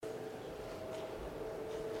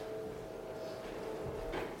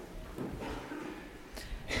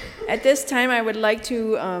At this time, I would like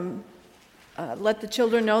to let the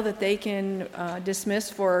children know that they can dismiss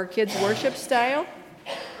for kids' worship style.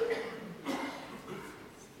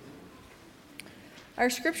 Our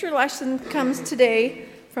scripture lesson comes today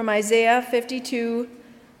from Isaiah 52,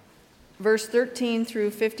 verse 13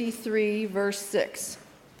 through 53, verse 6.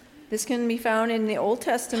 This can be found in the Old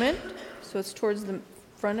Testament, so it's towards the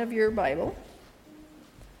front of your Bible.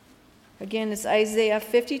 Again, it's Isaiah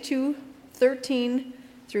 52, 13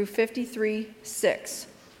 through 53, 6.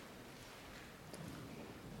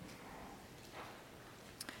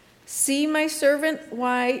 See, my servant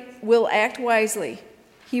will act wisely.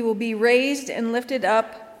 He will be raised and lifted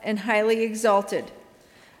up and highly exalted.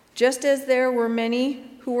 Just as there were many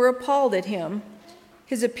who were appalled at him,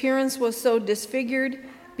 his appearance was so disfigured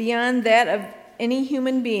beyond that of any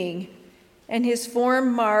human being, and his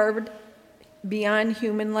form marred beyond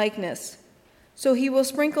human likeness. So he will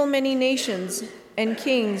sprinkle many nations, and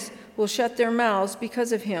kings will shut their mouths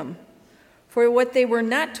because of him. For what they were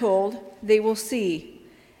not told, they will see,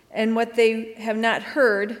 and what they have not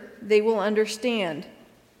heard, they will understand.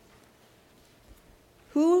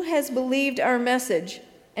 Who has believed our message,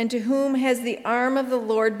 and to whom has the arm of the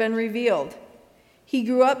Lord been revealed? He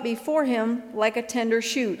grew up before him like a tender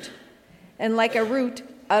shoot, and like a root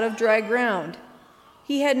out of dry ground.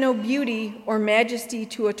 He had no beauty or majesty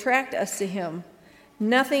to attract us to him,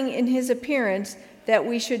 nothing in his appearance that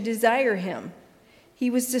we should desire him. He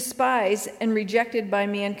was despised and rejected by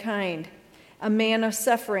mankind, a man of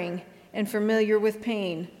suffering and familiar with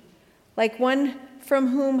pain. Like one from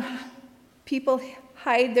whom people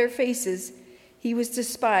hide their faces, he was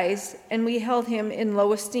despised, and we held him in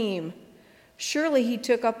low esteem. Surely he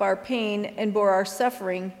took up our pain and bore our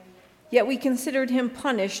suffering, yet we considered him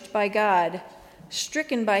punished by God,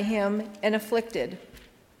 stricken by him and afflicted.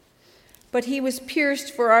 But he was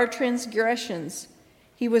pierced for our transgressions.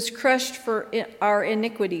 He was crushed for our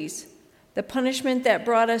iniquities. The punishment that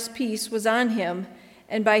brought us peace was on him,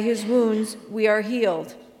 and by his wounds we are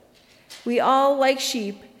healed. We all, like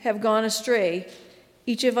sheep, have gone astray.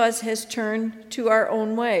 Each of us has turned to our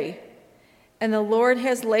own way, and the Lord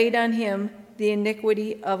has laid on him the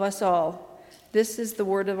iniquity of us all. This is the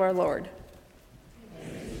word of our Lord.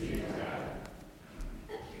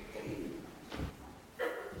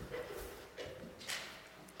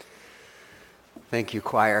 Thank you,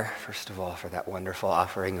 choir, first of all, for that wonderful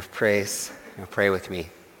offering of praise. Now pray with me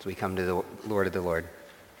as we come to the Lord of the Lord.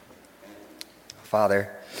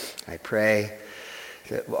 Father, I pray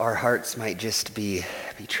that our hearts might just be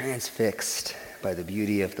transfixed by the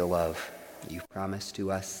beauty of the love that you've promised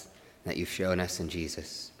to us, that you've shown us in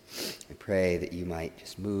Jesus. I pray that you might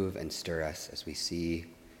just move and stir us as we see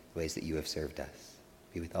the ways that you have served us.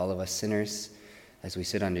 Be with all of us sinners as we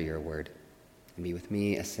sit under your word, and be with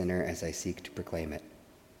me, a sinner, as I seek to proclaim it.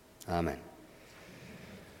 Amen.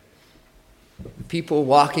 People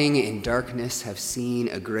walking in darkness have seen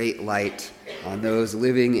a great light. On those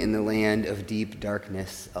living in the land of deep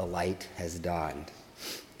darkness, a light has dawned.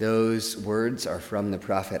 Those words are from the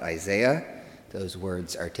prophet Isaiah. Those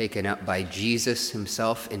words are taken up by Jesus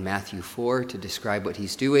himself in Matthew 4 to describe what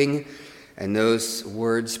he's doing. And those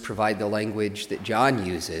words provide the language that John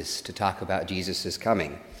uses to talk about Jesus'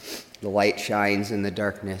 coming. The light shines in the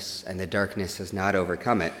darkness, and the darkness has not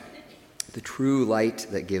overcome it. The true light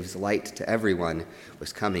that gives light to everyone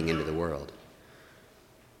was coming into the world.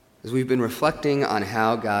 As we've been reflecting on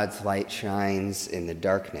how God's light shines in the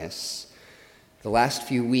darkness, the last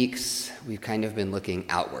few weeks we've kind of been looking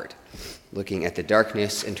outward, looking at the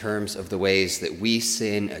darkness in terms of the ways that we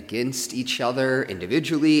sin against each other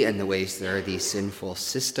individually and the ways there are these sinful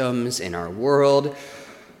systems in our world.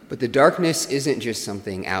 But the darkness isn't just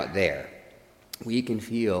something out there. We can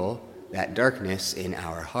feel that darkness in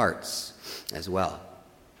our hearts as well.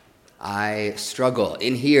 I struggle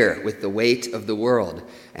in here with the weight of the world,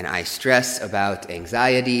 and I stress about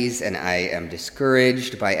anxieties, and I am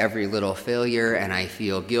discouraged by every little failure, and I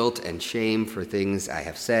feel guilt and shame for things I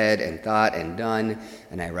have said and thought and done,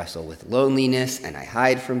 and I wrestle with loneliness, and I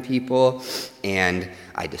hide from people, and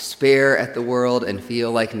I despair at the world and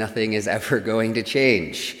feel like nothing is ever going to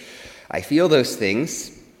change. I feel those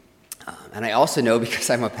things, and I also know, because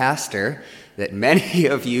I'm a pastor, that many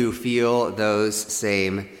of you feel those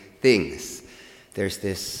same things. There's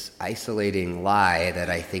this isolating lie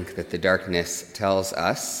that I think that the darkness tells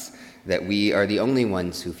us, that we are the only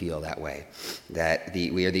ones who feel that way, that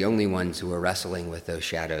we are the only ones who are wrestling with those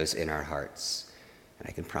shadows in our hearts. And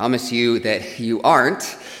I can promise you that you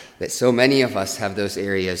aren't, that so many of us have those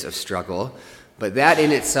areas of struggle, but that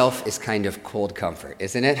in itself is kind of cold comfort,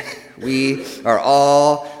 isn't it? We are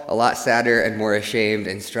all a lot sadder and more ashamed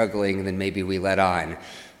and struggling than maybe we let on.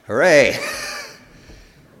 Hooray!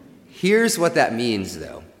 Here's what that means,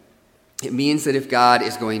 though. It means that if God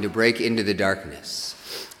is going to break into the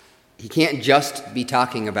darkness, he can't just be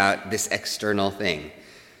talking about this external thing.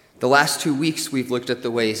 The last 2 weeks, we've looked at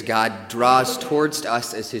the ways God draws towards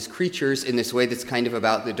us as his creatures in this way that's kind of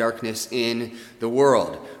about the darkness in the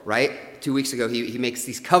world, right? 2 weeks ago, he makes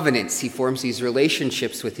these covenants. He forms these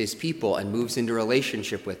relationships with his people and moves into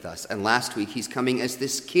relationship with us. And last week, he's coming as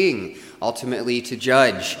this king, ultimately to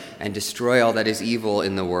judge and destroy all that is evil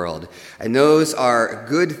in the world. And those are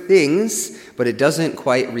good things, but it doesn't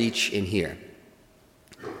quite reach in here.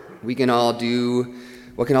 We can all do,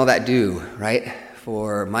 what can all that do, right?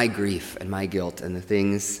 For my grief and my guilt and the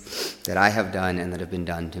things that I have done and that have been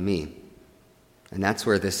done to me. And that's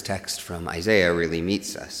where this text from Isaiah really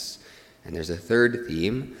meets us. And there's a third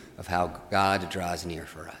theme of how God draws near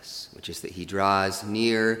for us, which is that he draws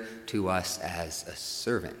near to us as a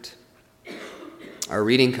servant. Our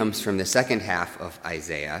reading comes from the second half of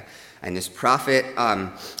Isaiah. And this prophet,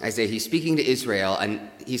 Isaiah, he's speaking to Israel, and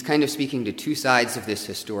he's kind of speaking to two sides of this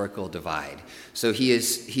historical divide. So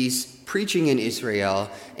he's preaching in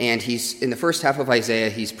Israel, and he's in the first half of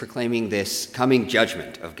Isaiah, he's proclaiming this coming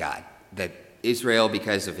judgment of God, that Israel,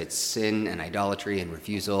 because of its sin and idolatry and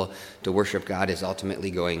refusal to worship God, is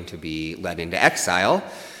ultimately going to be led into exile.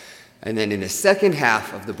 And then in the second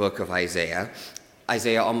half of the book of Isaiah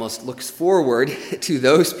almost looks forward to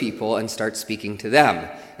those people and starts speaking to them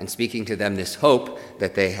this hope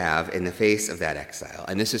that they have in the face of that exile.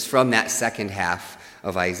 And this is from that second half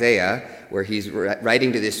of Isaiah, where he's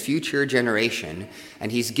writing to this future generation,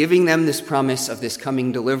 and he's giving them this promise of this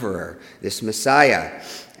coming deliverer, this Messiah,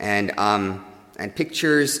 and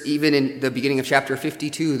pictures, even in the beginning of chapter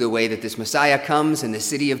 52, the way that this Messiah comes and the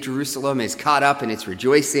city of Jerusalem is caught up in its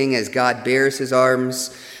rejoicing as God bears his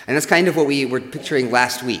arms. And that's kind of what we were picturing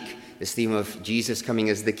last week, this theme of Jesus coming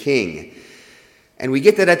as the king. And we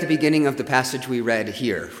get that at the beginning of the passage we read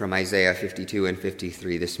here from Isaiah 52 and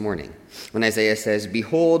 53 this morning, when Isaiah says,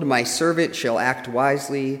 "Behold, my servant shall act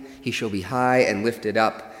wisely, he shall be high and lifted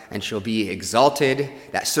up, and shall be exalted."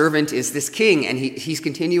 That servant is this king, and he's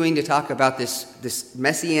continuing to talk about this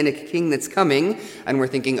messianic king that's coming, and we're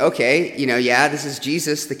thinking, okay, this is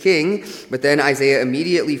Jesus the king, but then Isaiah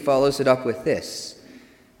immediately follows it up with this: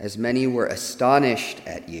 "As many were astonished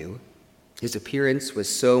at you, his appearance was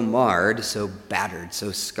so marred, so battered,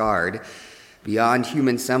 so scarred, beyond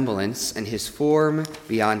human semblance, and his form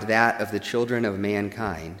beyond that of the children of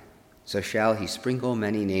mankind, so shall he sprinkle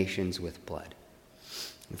many nations with blood."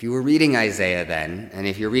 If you were reading Isaiah then, and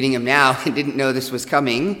if you're reading him now and didn't know this was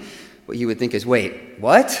coming, what you would think is, wait,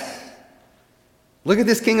 what? "Look at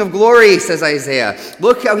this King of glory," says Isaiah.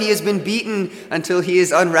 "Look how he has been beaten until he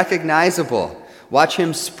is unrecognizable. Watch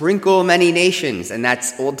him sprinkle many nations." And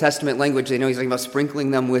that's Old Testament language. They know he's talking about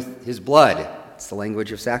sprinkling them with his blood. It's the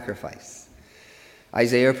language of sacrifice.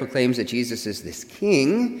 Isaiah proclaims that Jesus is this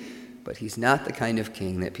king, but he's not the kind of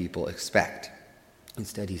king that people expect.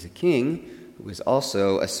 Instead, he's a king who is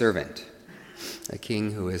also a servant. A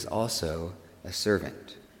king who is also a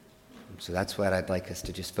servant. So that's what I'd like us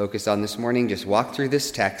to just focus on this morning. Just walk through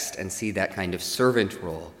this text and see that kind of servant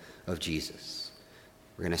role of Jesus.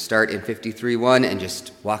 We're going to start in 53:1 and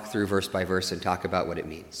just walk through verse by verse and talk about what it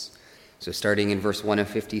means. So starting in verse 1 of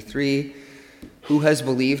 53, "Who has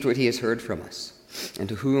believed what he has heard from us? And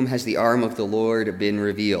to whom has the arm of the Lord been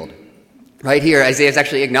revealed?" Right here, Isaiah is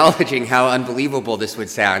actually acknowledging how unbelievable this would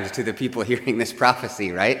sound to the people hearing this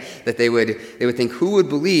prophecy, right? That they would think, who would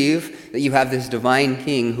believe that you have this divine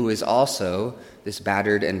king who is also this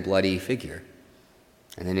battered and bloody figure?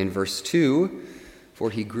 And then in verse 2, "For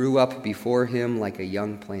he grew up before him like a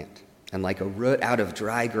young plant, and like a root out of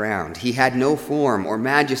dry ground. He had no form or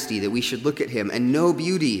majesty that we should look at him, and no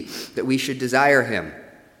beauty that we should desire him."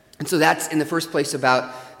 And so that's in the first place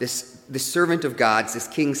about this servant of God's, this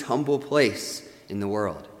king's humble place in the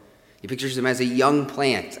world. He pictures him as a young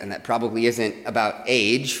plant, and that probably isn't about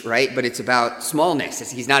age, right? But it's about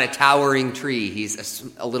smallness. He's not a towering tree. He's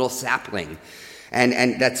a little sapling.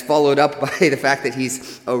 And that's followed up by the fact that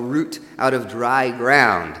he's a root out of dry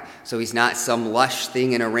ground. So he's not some lush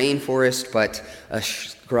thing in a rainforest, but a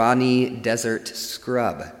scrawny desert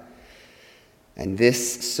scrub. And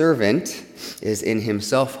this servant is in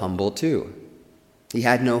himself humble too. He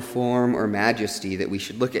had no form or majesty that we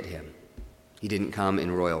should look at him. He didn't come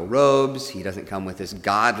in royal robes. He doesn't come with this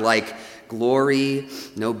godlike glory,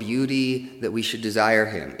 no beauty that we should desire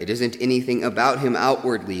him. It isn't anything about him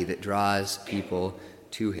outwardly that draws people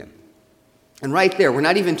to him. And right there, we're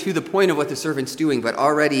not even to the point of what the servant's doing, but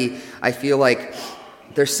already I feel like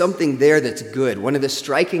there's something there that's good. One of the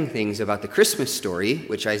striking things about the Christmas story,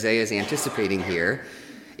 which Isaiah is anticipating here,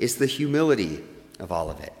 is the humility of all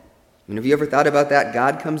of it. I mean, have you ever thought about that?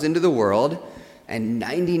 God comes into the world, and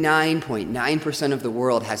 99.9% of the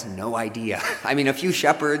world has no idea. I mean, a few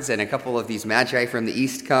shepherds and a couple of these magi from the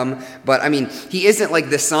east come, but I mean, he isn't like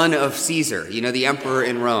the son of Caesar, the emperor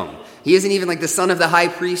in Rome. He isn't even like the son of the high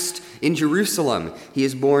priest in Jerusalem. He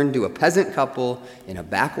is born to a peasant couple in a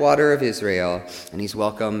backwater of Israel, and he's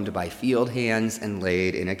welcomed by field hands and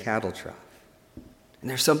laid in a cattle trough. And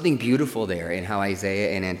there's something beautiful there in how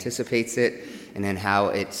Isaiah anticipates it and in how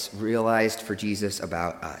it's realized for Jesus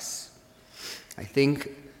about us. I think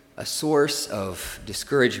a source of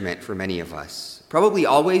discouragement for many of us, probably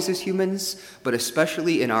always as humans, but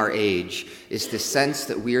especially in our age, is the sense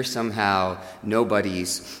that we are somehow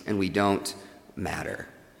nobodies and we don't matter.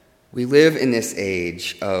 We live in this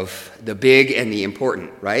age of the big and the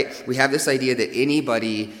important, right? We have this idea that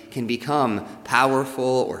anybody can become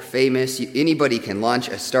powerful or famous. Anybody can launch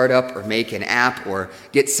a startup or make an app or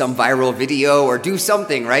get some viral video or do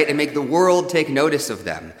something, right? And make the world take notice of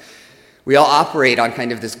them. We all operate on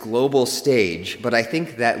kind of this global stage, but I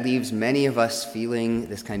think that leaves many of us feeling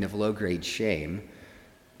this kind of low-grade shame.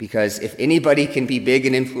 Because if anybody can be big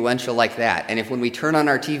and influential like that, and if when we turn on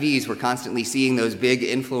our TVs we're constantly seeing those big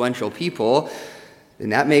influential people, then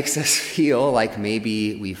that makes us feel like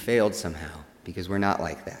maybe we failed somehow, because we're not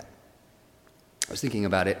like that. I was thinking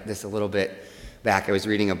about this a little bit back. I was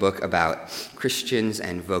reading a book about Christians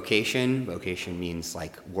and vocation. Vocation means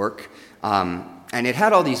like work. And it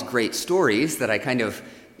had all these great stories that I kind of,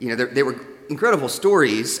 they were incredible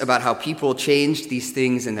stories about how people changed these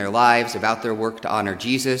things in their lives, about their work to honor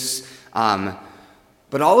Jesus.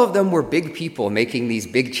 But all of them were big people making these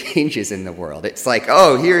big changes in the world. It's like,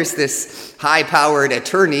 here's this high-powered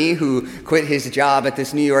attorney who quit his job at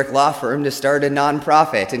this New York law firm to start a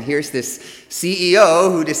nonprofit. And here's this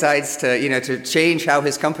CEO who decides to change how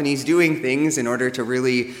his company's doing things in order to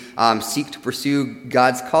really seek to pursue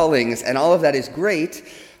God's callings. And all of that is great.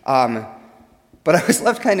 But I was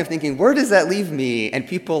left kind of thinking, where does that leave me and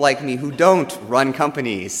people like me who don't run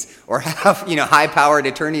companies or have, high-powered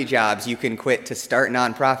attorney jobs you can quit to start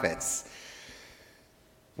nonprofits?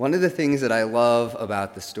 One of the things that I love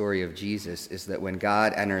about the story of Jesus is that when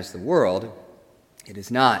God enters the world, it is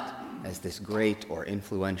not as this great or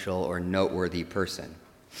influential or noteworthy person.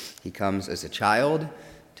 He comes as a child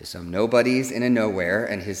to some nobodies in a nowhere,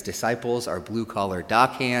 and his disciples are blue-collar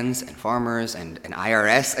dockhands and farmers and an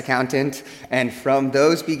IRS accountant, and from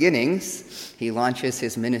those beginnings, he launches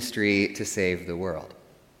his ministry to save the world.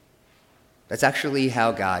 That's actually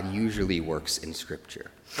how God usually works in Scripture.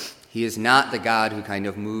 He is not the God who kind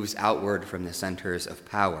of moves outward from the centers of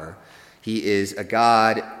power. He is a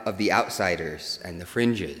God of the outsiders and the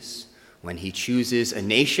fringes. When he chooses a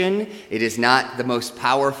nation, it is not the most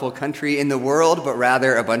powerful country in the world, but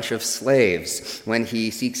rather a bunch of slaves. When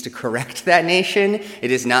he seeks to correct that nation,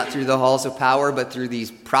 it is not through the halls of power, but through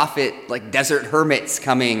these prophet, like desert hermits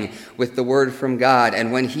coming with the word from God.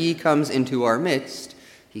 And when he comes into our midst,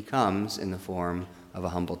 he comes in the form of a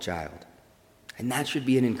humble child. And that should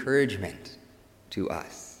be an encouragement to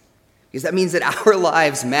us, because that means that our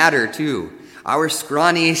lives matter too. Our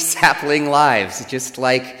scrawny sapling lives, just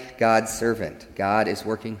like God's servant. God is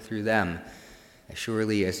working through them as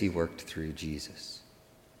surely as he worked through Jesus.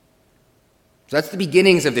 So that's the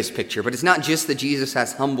beginnings of this picture, but it's not just that Jesus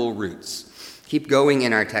has humble roots. Keep going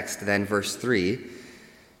in our text then, verse 3.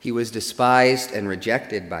 He was despised and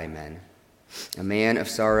rejected by men, a man of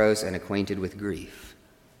sorrows and acquainted with grief.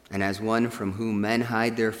 And as one from whom men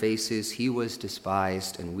hide their faces, he was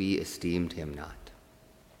despised, and we esteemed him not.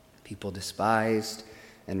 People despised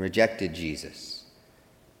and rejected Jesus.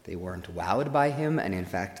 They weren't wowed by him, and in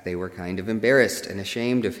fact, they were kind of embarrassed and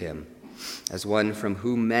ashamed of him. As one from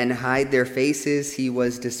whom men hide their faces, he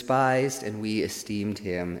was despised, and we esteemed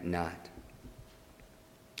him not.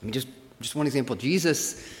 I mean, just one example.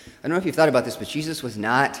 Jesus, I don't know if you've thought about this, but Jesus was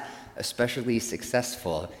not especially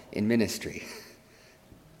successful in ministry.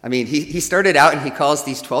 I mean, he started out and he calls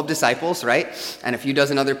these 12 disciples, right? And a few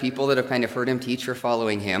dozen other people that have kind of heard him teach or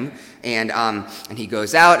following him. And he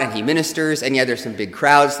goes out and he ministers, and there's some big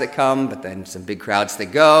crowds that come, but then some big crowds that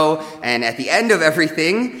go. And at the end of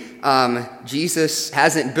everything, Jesus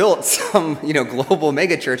hasn't built some, global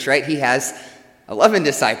megachurch, right? He has 11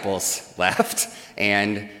 disciples left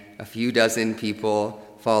and a few dozen people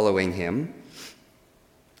following him.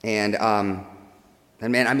 And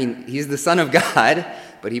man, I mean, he's the Son of God,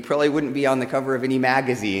 but he probably wouldn't be on the cover of any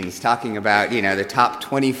magazines talking about, the top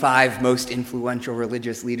 25 most influential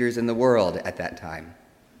religious leaders in the world at that time.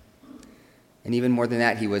 And even more than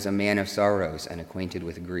that, he was a man of sorrows and acquainted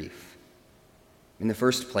with grief. In the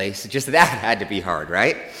first place, just that had to be hard,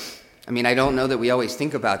 right? I mean, I don't know that we always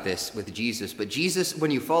think about this with Jesus, but Jesus,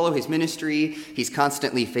 when you follow his ministry, he's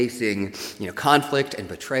constantly facing, conflict and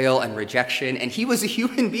betrayal and rejection, and he was a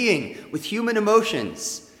human being with human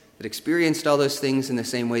emotions that experienced all those things in the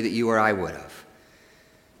same way that you or I would have.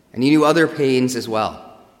 And he knew other pains as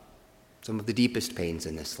well, some of the deepest pains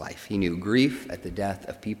in this life. He knew grief at the death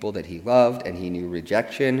of people that he loved, and he knew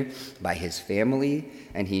rejection by his family,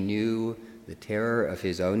 and he knew the terror of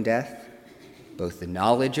his own death, both the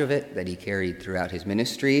knowledge of it that he carried throughout his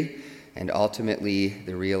ministry, and ultimately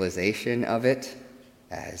the realization of it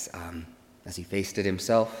as he faced it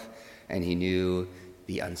himself, and he knew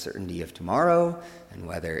the uncertainty of tomorrow and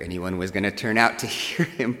whether anyone was going to turn out to hear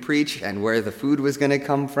him preach and where the food was going to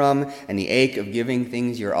come from, and the ache of giving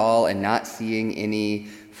things your all and not seeing any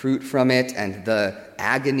fruit from it, and the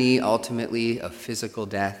agony ultimately of physical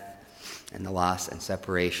death and the loss and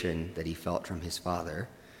separation that he felt from his Father.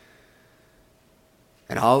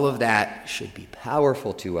 And all of that should be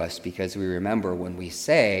powerful to us because we remember when we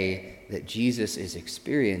say that Jesus is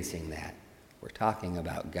experiencing that, we're talking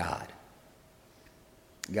about God.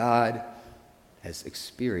 God has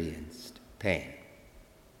experienced pain.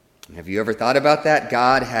 And have you ever thought about that?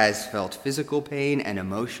 God has felt physical pain and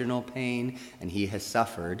emotional pain, and he has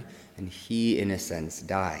suffered, and he, in a sense,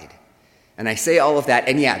 died. And I say all of that,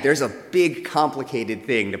 and there's a big, complicated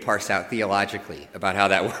thing to parse out theologically about how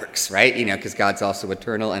that works, right? Because God's also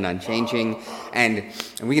eternal and unchanging, and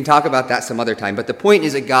we can talk about that some other time. But the point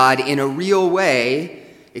is that God, in a real way,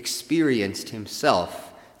 experienced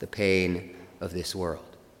himself the pain of this world.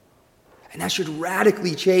 And that should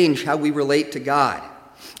radically change how we relate to God.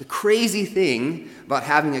 The crazy thing about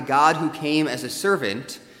having a God who came as a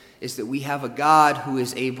servant is that we have a God who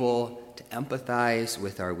is able to empathize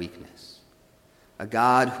with our weakness. A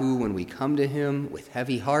God who, when we come to him with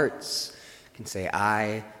heavy hearts, can say,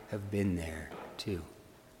 I have been there too.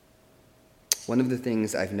 One of the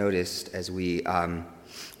things I've noticed as we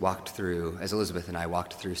as Elizabeth and I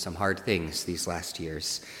walked through some hard things these last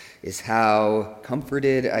years, is how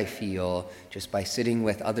comforted I feel just by sitting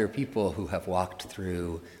with other people who have walked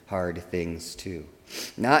through hard things too.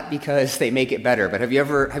 Not because they make it better, but have you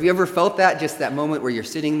ever felt that, just that moment where you're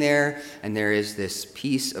sitting there and there is this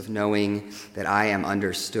peace of knowing that I am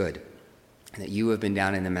understood and that you have been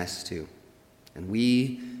down in the mess too. And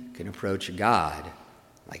we can approach God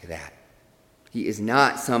like that. He is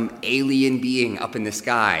not some alien being up in the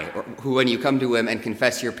sky who, when you come to him and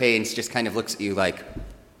confess your pains, just kind of looks at you like,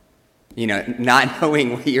 not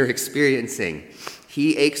knowing what you're experiencing.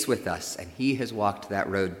 He aches with us, and he has walked that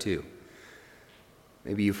road too.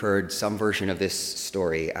 Maybe you've heard some version of this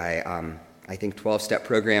story. I think 12-step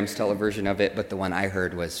programs tell a version of it, but the one I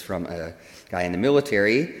heard was from a guy in the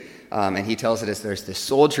military, and he tells it as there's this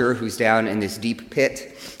soldier who's down in this deep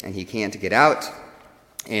pit, and he can't get out,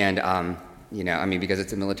 and because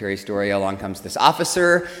it's a military story, along comes this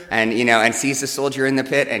officer and sees the soldier in the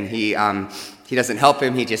pit, and he doesn't help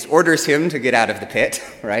him. He just orders him to get out of the pit,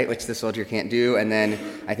 right, which the soldier can't do. And then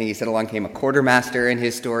I think he said along came a quartermaster in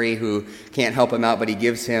his story who can't help him out, but he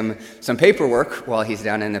gives him some paperwork while he's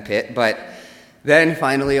down in the pit. But then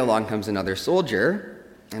finally along comes another soldier,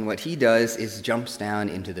 and what he does is jumps down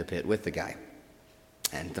into the pit with the guy.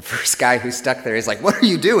 And the first guy who's stuck there is like, what are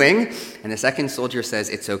you doing? And the second soldier says,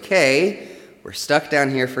 it's okay. We're stuck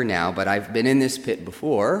down here for now, but I've been in this pit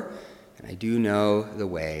before, and I do know the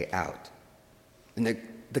way out. And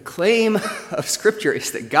the claim of Scripture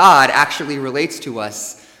is that God actually relates to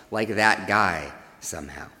us like that guy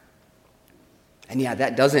somehow. And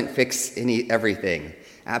that doesn't fix everything,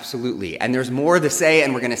 absolutely. And there's more to say,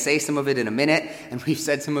 and we're going to say some of it in a minute, and we've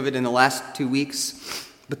said some of it in the last 2 weeks.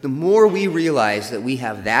 But the more we realize that we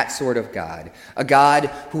have that sort of God, a God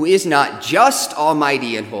who is not just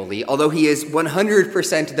almighty and holy, although he is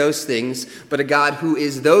 100% those things, but a God who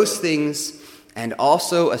is those things and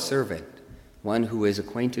also a servant, one who is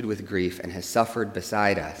acquainted with grief and has suffered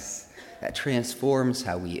beside us, that transforms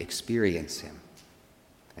how we experience him.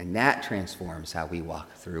 And that transforms how we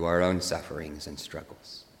walk through our own sufferings and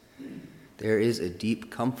struggles. There is a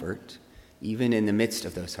deep comfort, even in the midst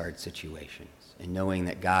of those hard situations, and knowing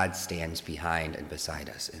that God stands behind and beside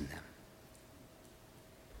us in them.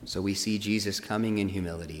 So we see Jesus coming in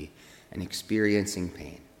humility and experiencing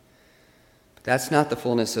pain. But that's not the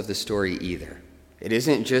fullness of the story either. It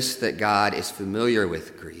isn't just that God is familiar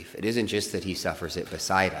with grief. It isn't just that he suffers it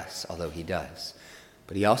beside us, although he does.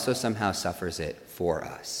 But he also somehow suffers it for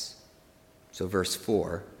us. So verse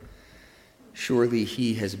 4, surely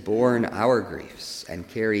he has borne our griefs and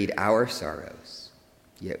carried our sorrows.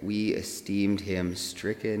 Yet we esteemed him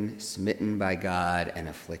stricken, smitten by God, and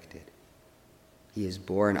afflicted. He has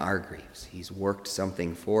borne our griefs. He's worked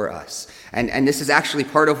something for us. And this is actually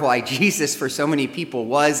part of why Jesus, for so many people,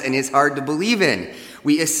 was and is hard to believe in.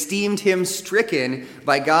 We esteemed him stricken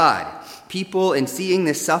by God. People, in seeing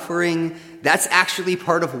this suffering, that's actually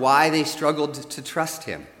part of why they struggled to trust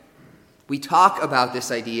him. We talk about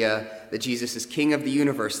this idea that Jesus is king of the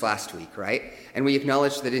universe last week, right? And we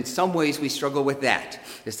acknowledge that in some ways we struggle with that.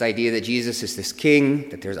 This idea that Jesus is this king,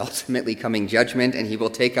 that there's ultimately coming judgment and he will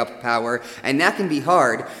take up power. And that can be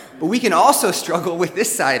hard, but we can also struggle with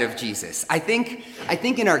this side of Jesus. I think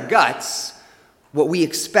in our guts, what we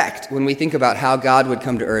expect when we think about how God would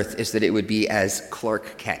come to earth is that it would be as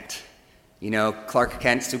Clark Kent. You know, Clark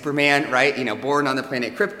Kent, Superman, right? You know, born on the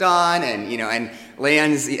planet Krypton and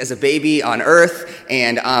lands as a baby on Earth.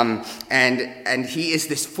 And he is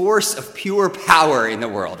this force of pure power in the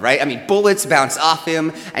world, right? I mean, bullets bounce off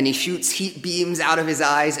him and he shoots heat beams out of his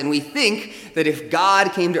eyes. And we think that if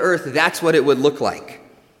God came to earth, that's what it would look like.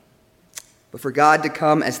 But for God to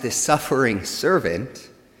come as this suffering servant,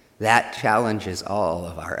 that challenges all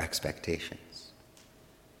of our expectations.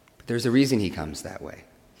 But there's a reason he comes that way.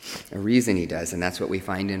 A reason he does, and that's what we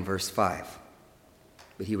find in verse 5.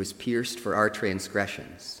 But he was pierced for our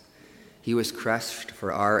transgressions. He was crushed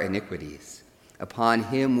for our iniquities. Upon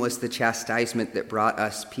him was the chastisement that brought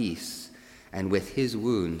us peace, and with his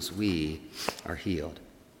wounds we are healed.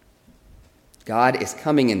 God is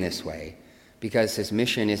coming in this way because his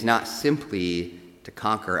mission is not simply to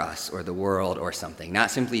conquer us or the world or something, not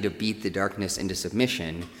simply to beat the darkness into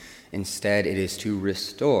submission. Instead, it is to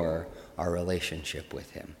restore our relationship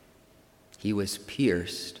with him. He was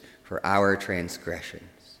pierced for our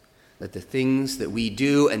transgressions, that the things that we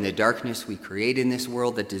do and the darkness we create in this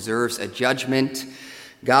world that deserves a judgment,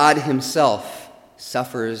 God himself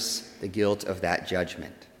suffers the guilt of that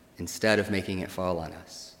judgment instead of making it fall on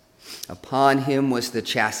us. Upon him was the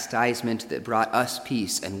chastisement that brought us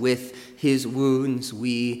peace, and with his wounds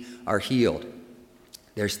we are healed.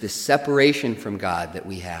 There's this separation from God that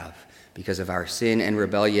we have because of our sin and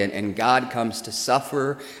rebellion, and God comes to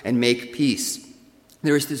suffer and make peace.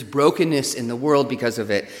 There is this brokenness in the world because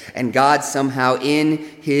of it, and God somehow in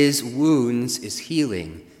his wounds is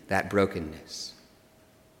healing that brokenness.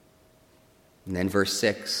 And then verse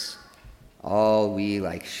 6, all we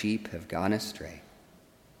like sheep have gone astray.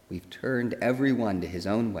 We've turned every one to his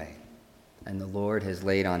own way, and the Lord has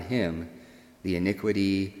laid on him the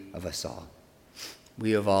iniquity of us all.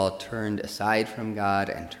 We have all turned aside from God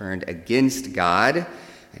and turned against God,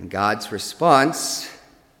 and God's response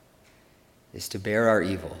is to bear our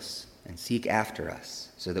evils and seek after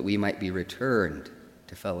us so that we might be returned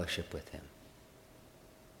to fellowship with him.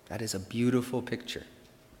 That is a beautiful picture,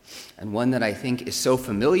 and one that I think is so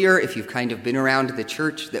familiar if you've kind of been around the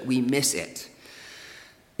church that we miss it.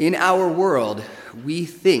 In our world, we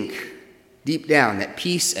think deep down that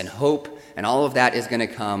peace and hope and all of that is going to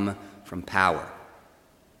come from power.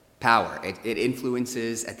 Power. It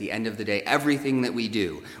influences, at the end of the day, everything that we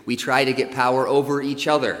do. We try to get power over each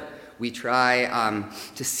other. We try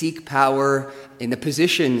to seek power in the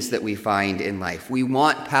positions that we find in life. We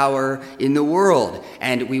want power in the world,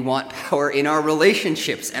 and we want power in our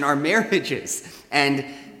relationships and our marriages. And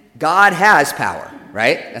God has power,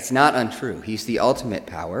 right? That's not untrue. He's the ultimate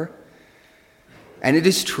power. And it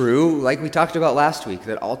is true, like we talked about last week,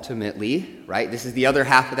 that ultimately, right, this is the other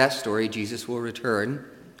half of that story, Jesus will return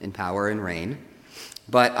in power and reign.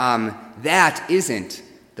 But that isn't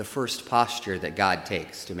the first posture that God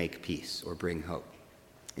takes to make peace or bring hope.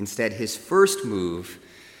 Instead, his first move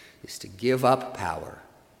is to give up power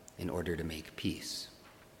in order to make peace.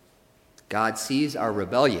 God sees our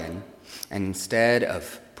rebellion, and instead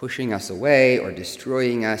of pushing us away or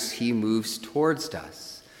destroying us, he moves towards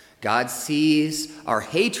us. God sees our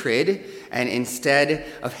hatred, and instead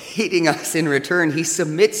of hating us in return, he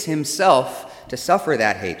submits himself to suffer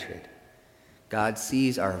that hatred. God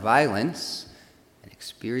sees our violence and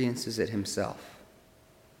experiences it himself.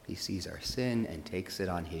 He sees our sin and takes it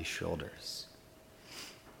on his shoulders.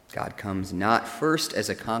 God comes not first as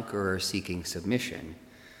a conqueror seeking submission,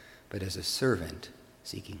 but as a servant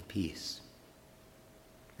seeking peace.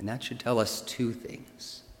 And that should tell us two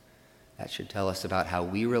things. That should tell us about how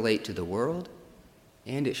we relate to the world,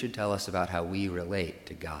 and it should tell us about how we relate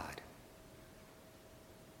to God.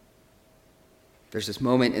 There's this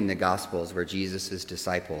moment in the Gospels where Jesus'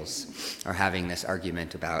 disciples are having this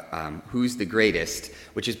argument about who's the greatest,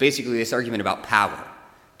 which is basically this argument about power.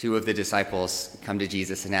 Two of the disciples come to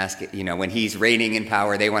Jesus and ask, when he's reigning in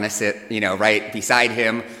power, they want to sit, right beside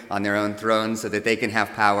him on their own throne so that they can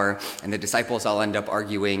have power. And the disciples all end up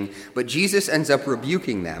arguing. But Jesus ends up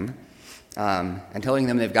rebuking them and telling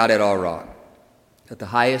them they've got it all wrong. But the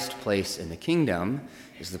highest place in the kingdom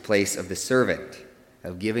is the place of the servant,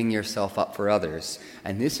 of giving yourself up for others.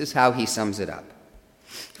 And this is how he sums it up.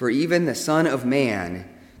 For even the Son of Man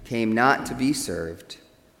came not to be served,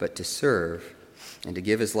 but to serve, and to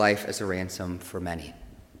give his life as a ransom for many.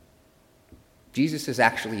 Jesus is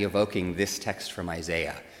actually evoking this text from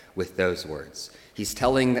Isaiah with those words. He's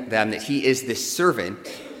telling them that he is this servant,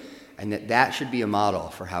 and that should be a model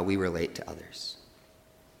for how we relate to others.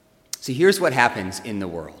 See, here's what happens in the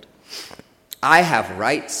world. I have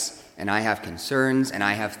rights, and I have concerns, and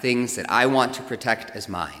I have things that I want to protect as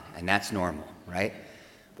mine, and that's normal, right?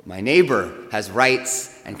 But my neighbor has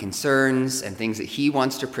rights and concerns and things that he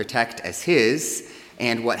wants to protect as his,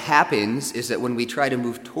 and what happens is that when we try to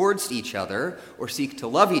move towards each other or seek to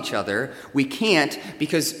love each other, we can't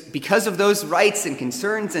because of those rights and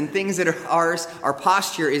concerns and things that are ours. Our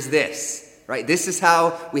posture is this, right? This is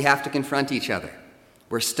how we have to confront each other.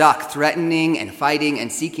 We're stuck threatening and fighting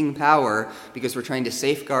and seeking power because we're trying to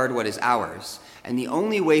safeguard what is ours. And the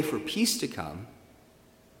only way for peace to come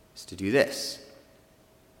is to do this.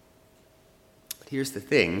 But here's the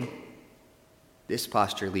thing. This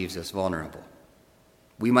posture leaves us vulnerable.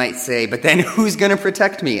 We might say, but then who's going to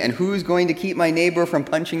protect me? And who's going to keep my neighbor from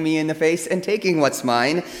punching me in the face and taking what's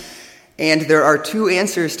mine? And there are two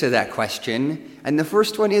answers to that question. And the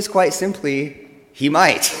first one is quite simply, he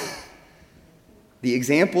might. The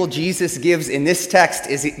example Jesus gives in this text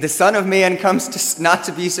is the Son of Man comes to not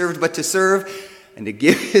to be served, but to serve and to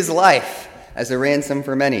give his life as a ransom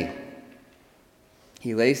for many.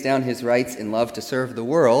 He lays down his rights in love to serve the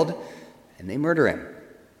world, and they murder him.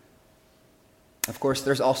 Of course,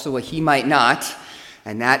 there's also a he might not,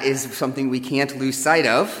 and that is something we can't lose sight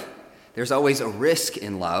of. There's always a risk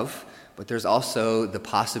in love, but there's also the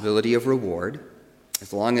possibility of reward.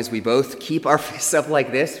 As long as we both keep our fists up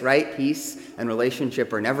like this, right? Peace and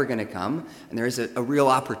relationship are never going to come. And there is a real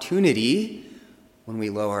opportunity when we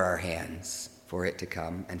lower our hands for it to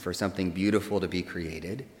come and for something beautiful to be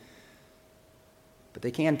created. But they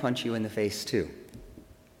can punch you in the face too.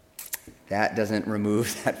 That doesn't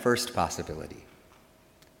remove that first possibility.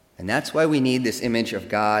 And that's why we need this image of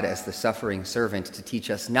God as the suffering servant to teach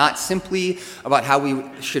us not simply about how we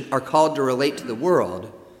are called to relate to the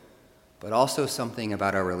world, but also something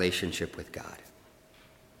about our relationship with God.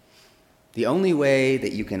 The only way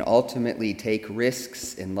that you can ultimately take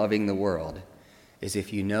risks in loving the world is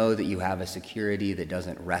if you know that you have a security that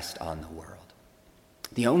doesn't rest on the world.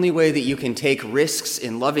 The only way that you can take risks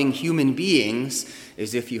in loving human beings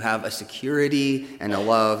is if you have a security and a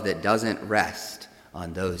love that doesn't rest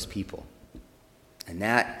on those people. And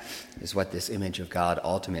that is what this image of God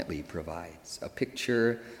ultimately provides, a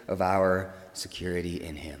picture of our security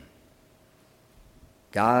in him.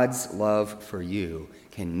 God's love for you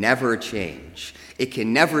can never change. It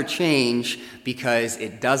can never change because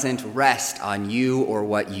it doesn't rest on you or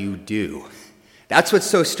what you do. That's what's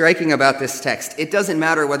so striking about this text. It doesn't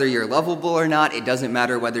matter whether you're lovable or not. It doesn't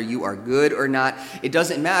matter whether you are good or not. It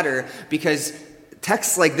doesn't matter because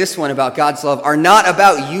texts like this one about God's love are not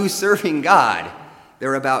about you serving God.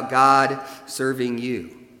 They're about God serving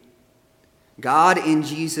you. God in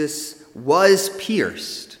Jesus was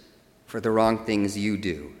pierced for the wrong things you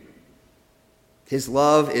do. His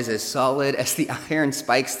love is as solid as the iron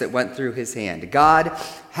spikes that went through his hand. God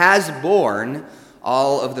has borne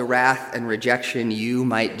all of the wrath and rejection you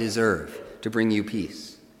might deserve to bring you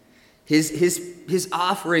peace. His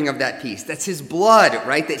offering of that peace, that's his blood,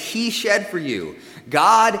 right, that he shed for you.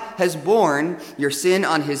 God has borne your sin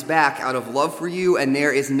on his back out of love for you, and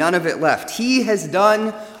there is none of it left. He has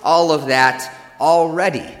done all of that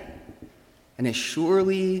already. And as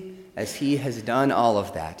surely as he has done all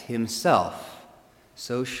of that himself,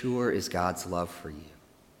 so sure is God's love for you.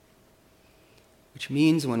 Which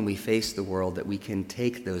means when we face the world that we can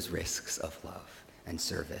take those risks of love and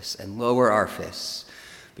service and lower our fists,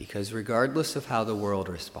 because regardless of how the world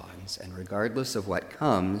responds and regardless of what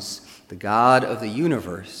comes, the God of the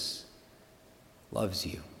universe loves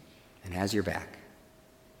you and has your back.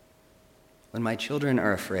 When my children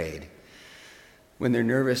are afraid, when they're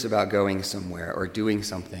nervous about going somewhere or doing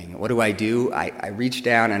something, what do? I reach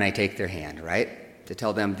down and I take their hand, right? To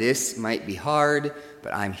tell them this might be hard,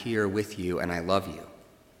 but I'm here with you and I love you.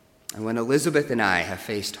 And when Elizabeth and I have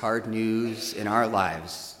faced hard news in our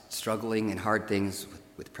lives, struggling in hard things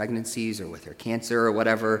with pregnancies or with her cancer or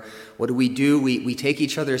whatever, what do? We take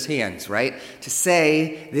each other's hands, right? To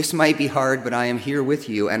say, this might be hard, but I am here with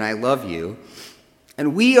you and I love you.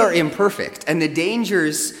 And we are imperfect, and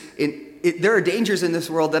there are dangers in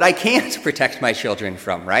this world that I can't protect my children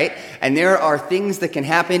from, right? And there are things that can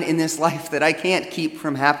happen in this life that I can't keep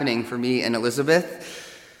from happening for me and Elizabeth.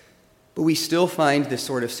 But we still find this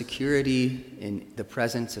sort of security in the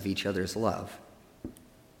presence of each other's love.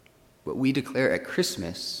 What we declare at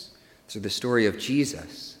Christmas, through the story of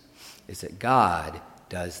Jesus, is that God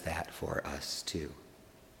does that for us too.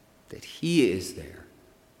 That he is there,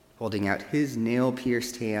 holding out his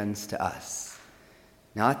nail-pierced hands to us.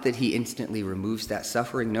 Not that he instantly removes that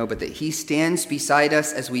suffering, no, but that he stands beside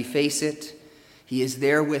us as we face it. He is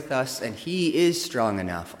there with us, and he is strong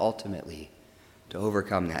enough, ultimately, to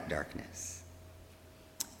overcome that darkness.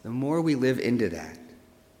 The more we live into that,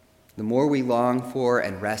 the more we long for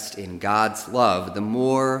and rest in God's love, the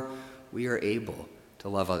more we are able to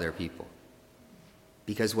love other people.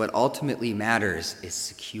 Because what ultimately matters is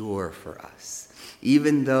secure for us.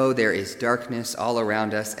 Even though there is darkness all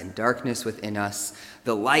around us and darkness within us,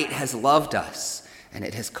 the light has loved us, and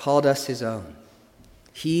it has called us his own.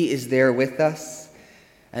 He is there with us,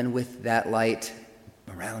 and with that light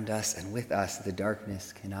around us and with us, the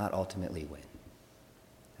darkness cannot ultimately win.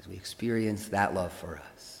 As we experience that love for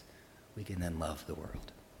us, we can then love the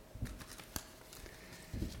world.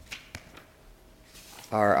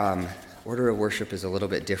 Our order of worship is a little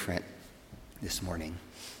bit different this morning.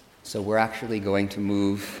 So we're actually going to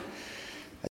move